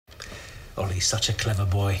Ollie's such a clever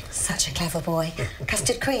boy. Such a clever boy.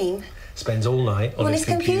 Custard cream? Spends all night on his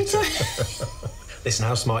computer. Listen,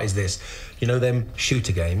 how smart is this? You know them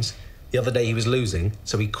shooter games? The other day he was losing,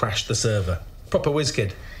 so he crashed the server. Proper whiz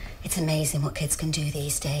kid. It's amazing what kids can do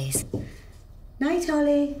these days. Night,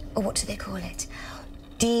 Ollie. Or what do they call it?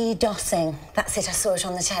 DDoSing. That's it, I saw it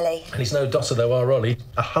on the telly. And he's no dosser though, our Ollie.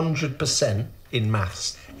 100% in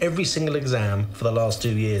maths. Every single exam for the last 2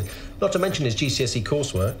 years. Not to mention his GCSE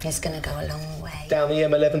coursework. It's going to go a long way. Down the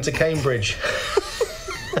M11 to Cambridge.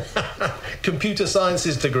 Computer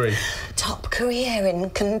sciences degree. Top career in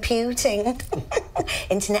computing.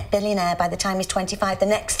 Internet billionaire by the time he's 25. The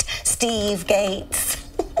next Steve Gates.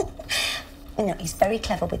 You know, he's very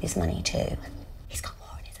clever with his money too. He's got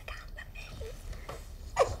more in his account than me.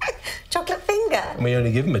 Chocolate finger. And we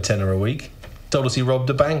only give him a tenner a week. Told us he robbed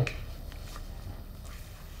a bank.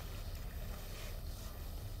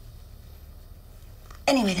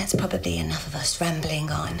 Anyway, that's probably enough of us rambling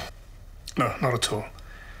on. No, not at all.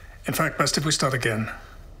 In fact, best if we start again.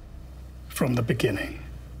 From the beginning.